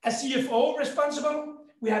operations, a CFO responsible,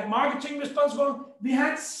 we had marketing responsible, we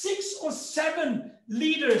had 6 or 7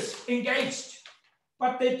 leaders engaged,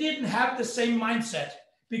 but they didn't have the same mindset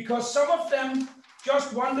because some of them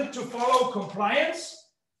just wanted to follow compliance,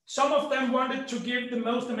 some of them wanted to give the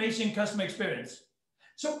most amazing customer experience.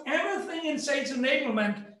 So everything in sales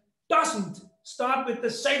enablement doesn't start with the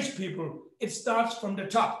salespeople, it starts from the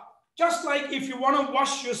top. Just like if you want to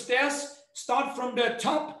wash your stairs, start from the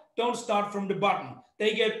top, don't start from the bottom.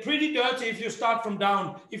 They get pretty dirty if you start from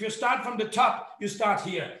down. If you start from the top, you start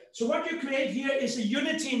here. So what you create here is a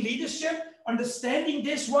unity in leadership, understanding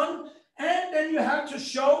this one, and then you have to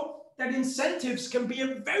show that incentives can be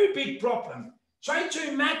a very big problem. Try to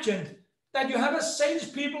imagine that you have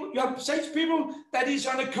salespeople that is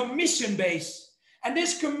on a commission base, and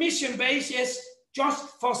this commission base is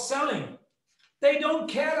just for selling. They don't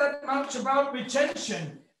care that much about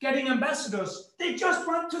retention, getting ambassadors. They just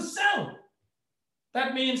want to sell.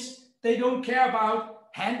 That means they don't care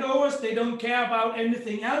about handovers. They don't care about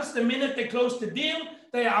anything else. The minute they close the deal,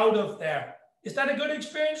 they're out of there. Is that a good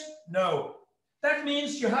experience? No. That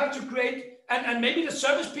means you have to create, and maybe the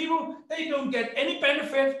service people, they don't get any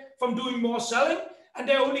benefit from doing more selling, and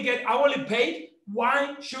they only get hourly paid.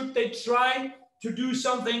 Why should they try to do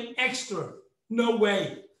something extra? No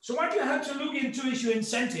way. So what you have to look into is your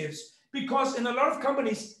incentives, because in a lot of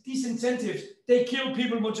companies, these incentives, they kill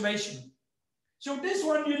people motivation. So this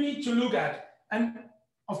one you need to look at. And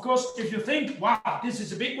of course, if you think, wow, this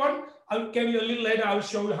is a big one, I'll give you a little later, I'll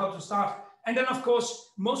show you how to start. And then of course,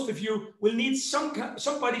 most of you will need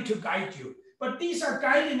somebody to guide you. But these are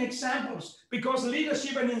guiding examples because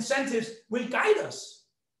leadership and incentives will guide us.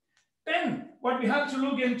 Then what we have to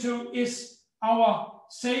look into is our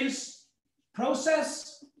sales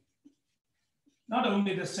process. Not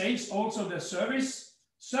only the sales, also the service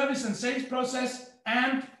and sales process,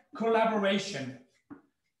 and collaboration.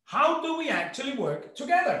 How do we actually work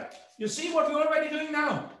together? You see what we're already doing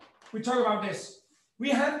now. We talk about this. We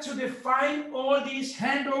have to define all these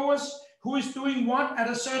handovers, who is doing what at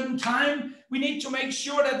a certain time. We need to make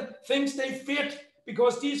sure that things they fit,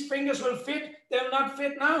 because these fingers will fit, they'll not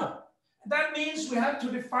fit now. That means we have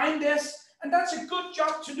to define this, and that's a good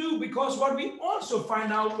job to do, because what we also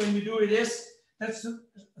find out when we do it is that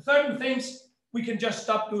certain things we can just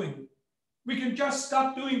stop doing. We can just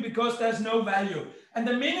stop doing because there's no value. And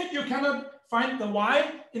the minute you cannot find the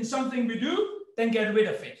why in something we do, then get rid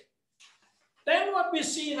of it. Then what we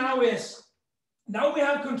see now is, now we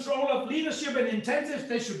have control of leadership and incentives,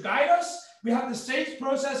 they should guide us. We have the sales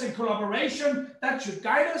process and collaboration, that should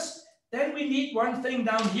guide us. Then we need one thing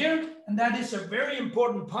down here, and that is a very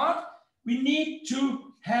important part. We need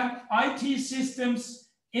to have IT systems,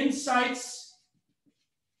 insights,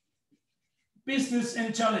 business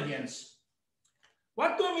intelligence.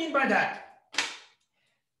 What do I mean by that?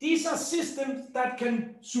 These are systems that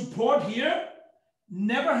can support here.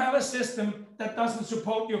 Never have a system that doesn't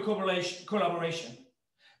support your collaboration.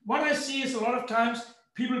 What I see is a lot of times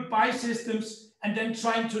people buy systems and then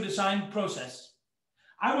trying to design process.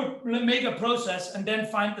 I would make a process and then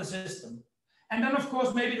find the system. And then of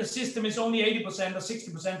course, maybe the system is only 80% or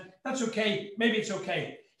 60%. That's okay, maybe it's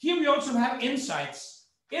okay. Here we also have insights.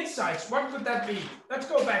 Insights, what could that be? Let's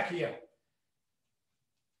go back here.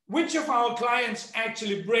 Which of our clients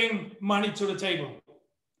actually bring money to the table?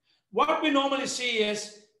 What we normally see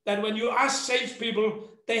is that when you ask salespeople,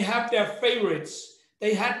 they have their favorites.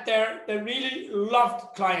 They had their really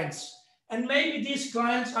loved clients. And maybe these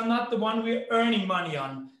clients are not the one we're earning money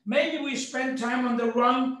on. Maybe we spend time on the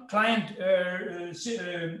wrong client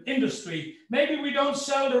industry. Maybe we don't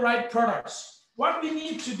sell the right products. What we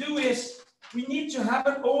need to do is we need to have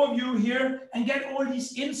an overview here and get all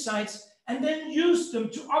these insights and then use them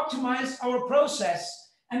to optimize our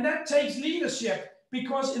process. And that takes leadership,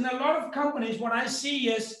 because in a lot of companies, what I see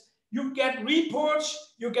is you get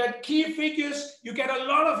reports, you get key figures, you get a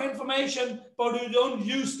lot of information, but you don't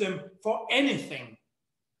use them for anything.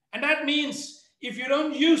 And that means if you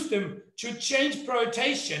don't use them to change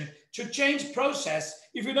prioritization, to change process,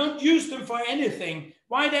 if you don't use them for anything,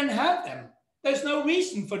 why then have them? There's no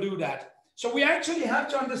reason for do that. So we actually have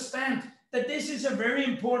to understand that this is a very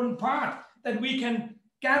important part, that we can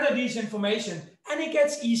gather this information, and it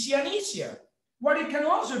gets easier and easier. What it can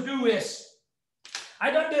also do is, I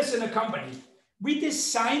done this in a company. We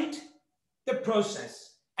designed the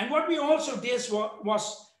process. And what we also did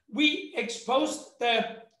was we exposed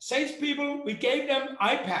the salespeople, we gave them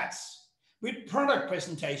iPads with product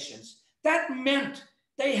presentations. That meant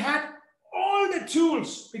they had all the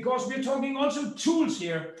tools, because we're talking also tools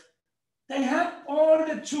here. They had all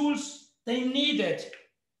the tools they needed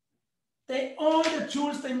all the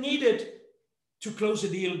tools they needed to close a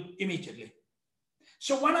deal immediately.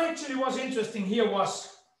 So what actually was interesting here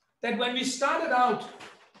was that when we started out,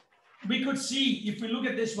 we could see, if we look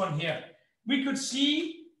at this one here, we could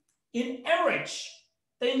see in average,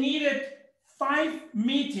 they needed 5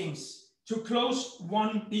 meetings to close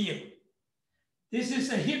one deal. This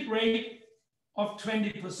is a hit rate of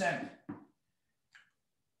 20%.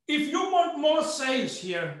 If you want more sales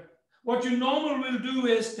here, what you normally will do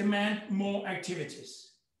is demand more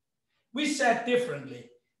activities. We said differently.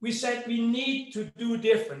 We said we need to do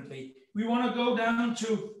differently. We want to go down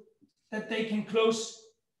to that they can close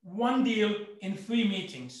one deal in 3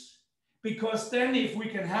 meetings. Because then if we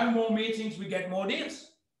can have more meetings, we get more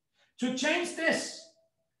deals. To change this,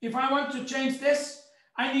 if I want to change this,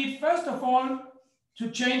 I need first of all to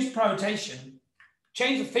change prioritization,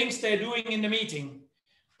 change the things they're doing in the meeting.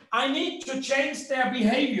 I need to change their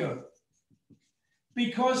behavior,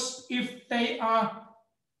 because if they are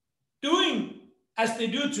doing as they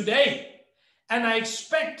do today, and I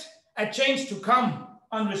expect a change to come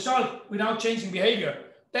on result without changing behavior,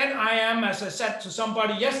 then I am, as I said to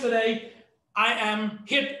somebody yesterday, I am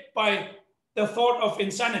hit by the thought of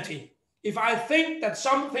insanity. If I think that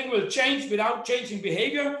something will change without changing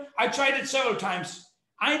behavior, I tried it several times.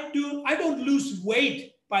 I don't lose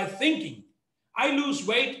weight by thinking. I lose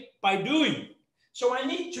weight by doing. So I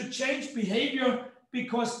need to change behavior,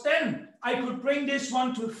 because then I could bring this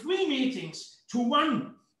one to 3 meetings to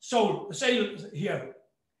 1 sale here.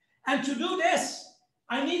 And to do this,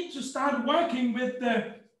 I need to start working with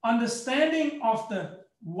the understanding of the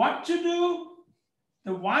what to do,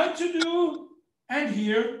 the why to do, and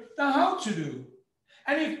here the how to do.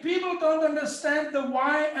 And if people don't understand the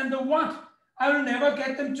why and the what, I will never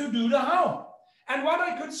get them to do the how. And what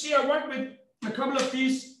I could see, I worked with a couple of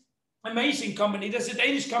these amazing companies. There's a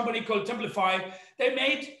Danish company called Templify. They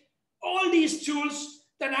made all these tools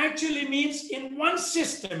that actually means in one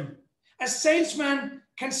system, a salesman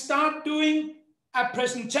can start doing a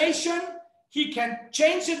presentation. He can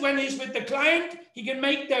change it when he's with the client. He can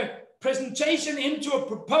make the presentation into a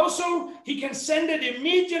proposal. He can send it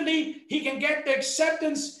immediately. He can get the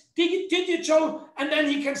acceptance digital, and then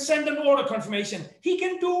he can send an order confirmation. He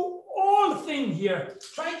can do all things here.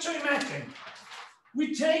 Try to imagine.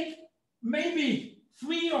 We take maybe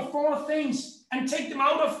 3 or 4 things and take them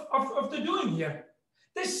out of the doing here.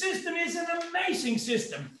 This system is an amazing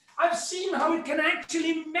system. I've seen how it can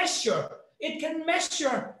actually measure. It can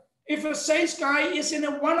measure if a sales guy is in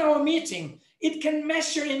a 1-hour meeting. It can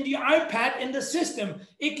measure in the iPad in the system.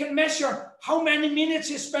 It can measure how many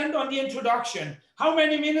minutes is spent on the introduction, how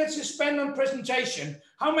many minutes is spent on presentation,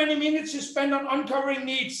 how many minutes is spent on uncovering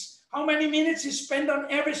needs, how many minutes is spent on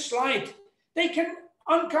every slide. They can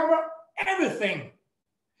uncover everything.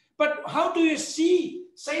 But how do you see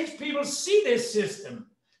salespeople see this system?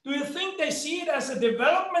 Do you think they see it as a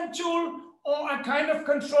development tool or a kind of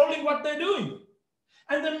controlling what they're doing?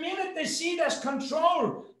 And the minute they see it as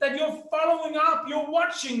control, that you're following up, you're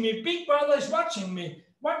watching me, Big Brother is watching me,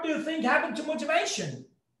 what do you think happened to motivation?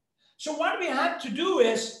 So what we had to do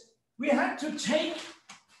is, we had to take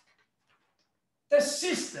the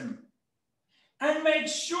system and make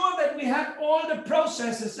sure that we have all the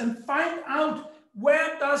processes and find out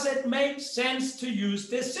where does it make sense to use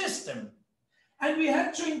this system. And we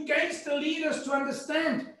had to engage the leaders to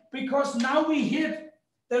understand, because now we hit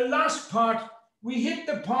the last part. We hit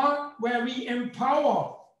the part where we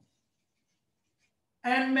empower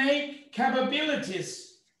and make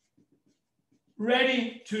capabilities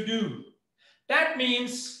ready to do. That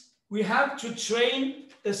means we have to train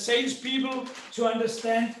the salespeople to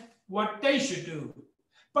understand what they should do.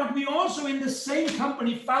 But we also in the same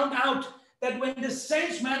company found out that when the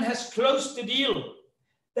salesman has closed the deal,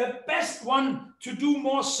 the best one to do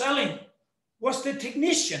more selling was the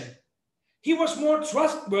technician. He was more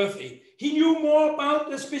trustworthy. He knew more about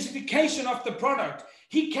the specification of the product.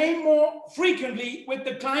 He came more frequently with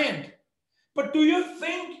the client. But do you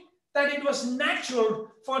think that it was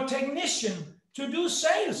natural for a technician to do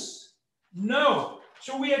sales? No.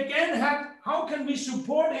 So we again had, how can we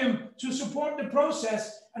support him to support the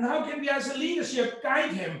process? And how can we as a leadership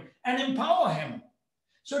guide him and empower him?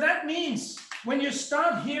 So that means when you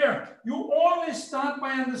start here, you always start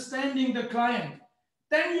by understanding the client.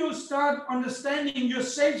 Then you start understanding your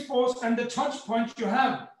sales force and the touch points you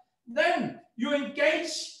have. Then you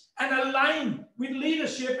engage and align with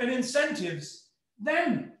leadership and incentives.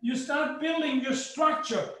 Then you start building your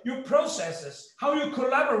structure, your processes, how you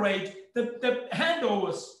collaborate, the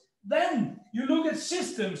handovers. Then you look at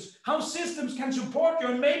systems, how systems can support you,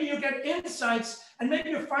 and maybe you get insights, and maybe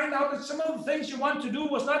you find out that some of the things you want to do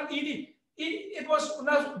was not it was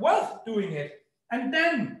not worth doing it. And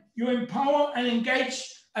then you empower and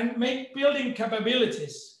engage and make building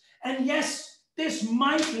capabilities. And yes, this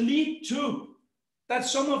might lead to that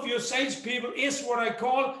some of your salespeople is what I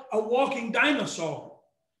call a walking dinosaur.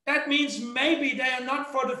 That means maybe they are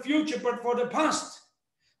not for the future, but for the past.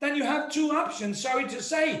 Then you have two options, sorry to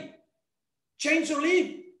say, change or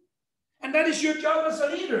leave. And that is your job as a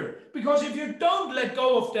leader, because if you don't let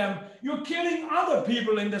go of them, you're killing other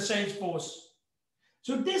people in the sales force.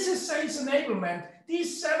 So this is sales enablement.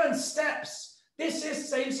 These 7 steps, this is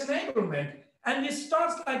sales enablement. And it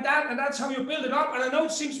starts like that, and that's how you build it up. And I know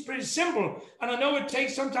it seems pretty simple, and I know it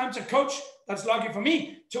takes sometimes a coach, that's lucky for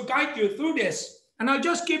me, to guide you through this. And I'll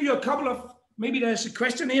just give you a couple of, maybe there's a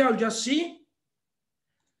question here, I'll just see.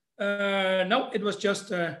 No, it was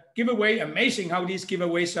just a giveaway. Amazing how these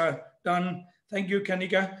giveaways are done. Thank you,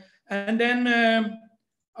 Kanika. And then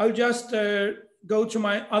I'll just go to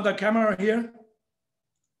my other camera here.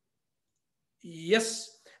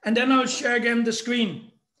 Yes. And then I'll share again the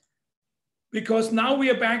screen, because now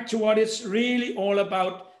we are back to what it's really all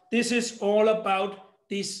about. This is all about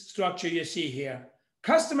this structure you see here.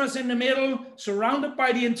 Customers in the middle, surrounded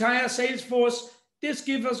by the entire sales force. This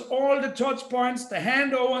gives us all the touch points, the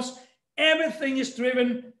handovers. Everything is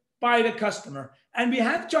driven by the customer. And we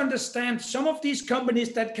have to understand some of these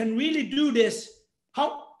companies that can really do this.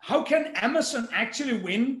 How can Amazon actually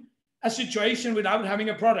win a situation without having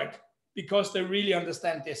a product? Because they really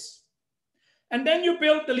understand this. And then you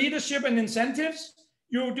build the leadership and incentives.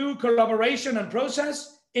 You do collaboration and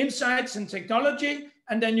process, insights and technology,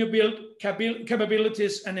 and then you build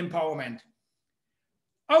capabilities and empowerment.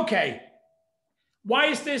 Okay, why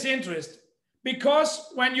is this interest?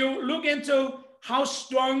 Because when you look into how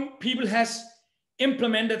strong people has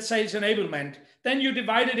implemented sales enablement, then you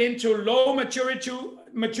divide it into low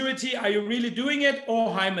maturity, are you really doing it,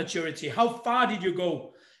 or high maturity? How far did you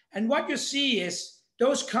go? And what you see is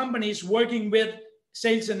those companies working with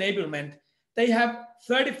sales enablement, they have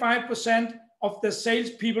 35% of the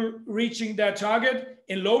salespeople reaching their target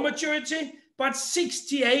in low maturity, but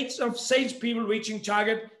 68% of salespeople reaching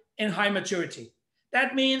target in high maturity.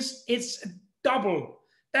 That means it's double.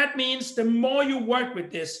 That means the more you work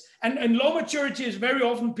with this, and low maturity is very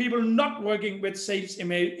often people not working with sales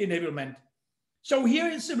enablement. So here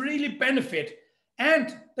is a really benefit.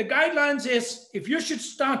 And the guidelines is, if you should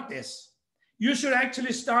start this, you should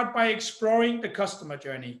actually start by exploring the customer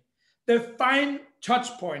journey, the fine touch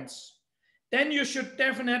points. Then you should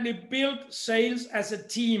definitely build sales as a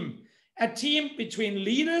team between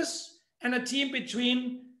leaders and a team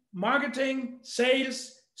between marketing,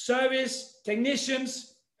 sales, service,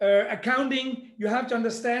 technicians, accounting. You have to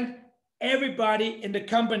understand everybody in the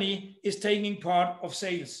company is taking part of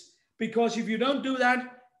sales, because if you don't do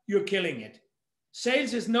that, you're killing it.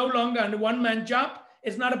 Sales is no longer a one-man job.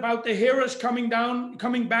 It's not about the heroes coming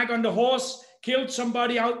back on the horse, killed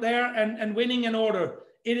somebody out there and winning an order.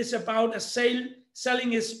 It is about a sale.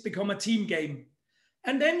 Selling is become a team game.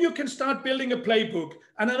 And then you can start building a playbook.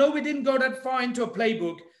 And I know we didn't go that far into a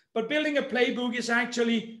playbook, but building a playbook is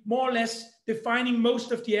actually more or less defining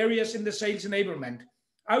most of the areas in the sales enablement.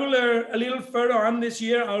 I will, a little further on this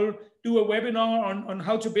year, I'll do a webinar on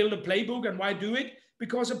how to build a playbook and why do it.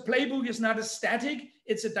 Because a playbook is not a static,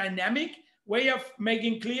 it's a dynamic way of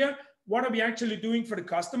making clear what are we actually doing for the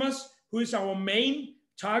customers, who is our main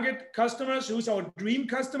target customers, who's our dream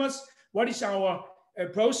customers, what is our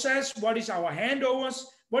process, what is our handovers,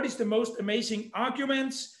 what is the most amazing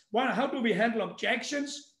arguments, how do we handle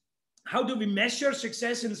objections, how do we measure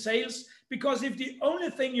success in sales? Because if the only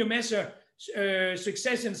thing you measure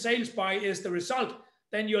success in sales by is the result,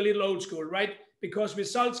 then you're a little old school, right? Because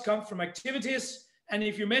results come from activities. And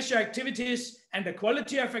if you measure activities and the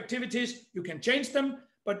quality of activities, you can change them,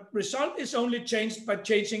 but result is only changed by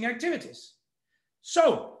changing activities.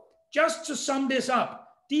 So just to sum this up,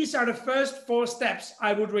 these are the first 4 steps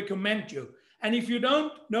I would recommend you. And if you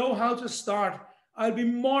don't know how to start, I'll be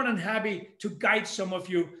more than happy to guide some of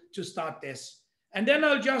you to start this. And then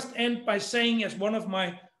I'll just end by saying, as one of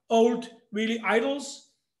my old really idols,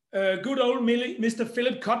 good old Mr.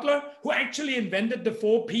 Philip Kotler, who actually invented the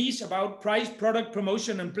 4 Ps about price, product,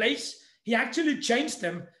 promotion, and place. He actually changed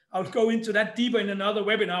them. I'll go into that deeper in another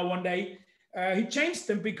webinar one day. He changed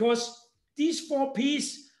them because these 4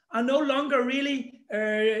 Ps are no longer really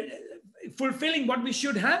fulfilling what we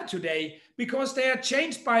should have today, because they are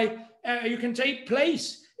changed by, you can take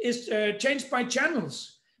place, is changed by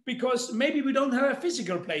channels, because maybe we don't have a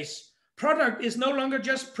physical place. Product is no longer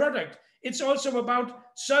just product. It's also about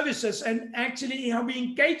services and actually how we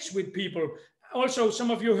engage with people. Also,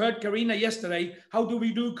 some of you heard Karina yesterday, how do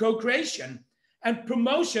we do co-creation? And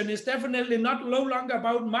promotion is definitely not no longer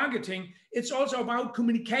about marketing. It's also about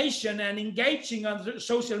communication and engaging on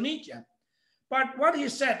social media. But what he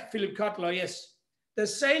said, Philip Kotler, is the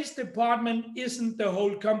sales department isn't the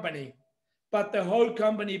whole company, but the whole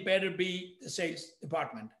company better be the sales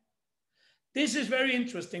department. This is very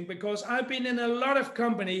interesting because I've been in a lot of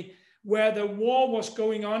company where the war was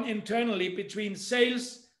going on internally between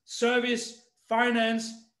sales, service,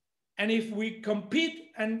 finance, and if we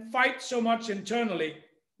compete and fight so much internally,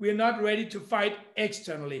 we're not ready to fight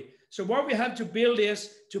externally. So what we have to build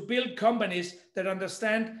is to build companies that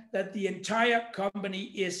understand that the entire company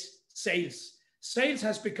is sales. Sales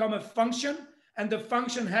has become a function, and the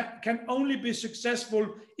function can only be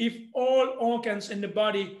successful if all organs in the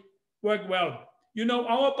body work well. You know,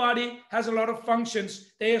 our body has a lot of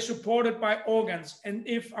functions. They are supported by organs. And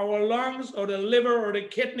if our lungs or the liver or the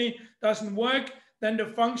kidney doesn't work, then the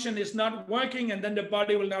function is not working, and then the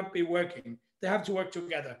body will not be working. They have to work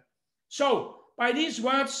together. So by these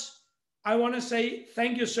words, I want to say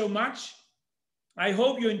thank you so much. I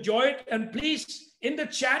hope you enjoyed. And please, in the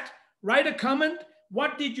chat, write a comment.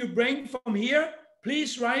 What did you bring from here?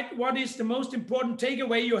 Please write what is the most important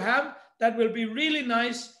takeaway you have. That will be really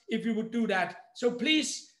nice if you would do that. So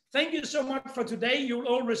please, thank you so much for today. You'll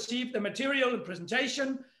all receive the material and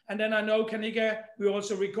presentation. And then I know, Kanika, we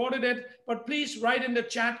also recorded it. But please write in the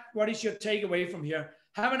chat, what is your takeaway from here?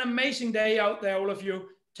 Have an amazing day out there, all of you.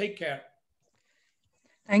 Take care.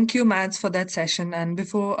 Thank you, Mads, for that session. And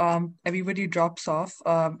before everybody drops off,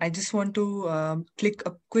 I just want to click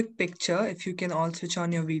a quick picture. If you can all switch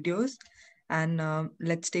on your videos, and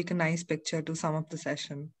let's take a nice picture to sum up the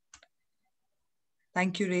session.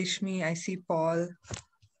 Thank you, Reshmi. I see Paul,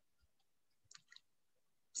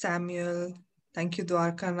 Samuel. Thank you,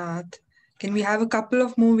 Dwarkanath. Can we have a couple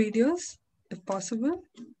of more videos, if possible?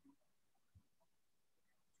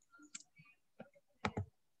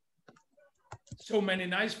 So many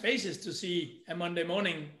nice faces to see a Monday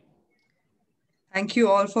morning. Thank you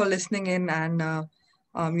all for listening in, and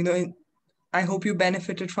I hope you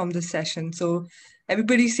benefited from this session. So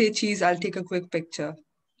everybody say cheese. I'll take a quick picture.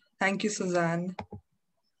 Thank you, Suzanne.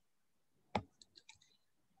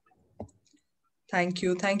 Thank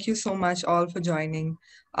you. Thank you so much all for joining.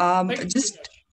 Thank you so much.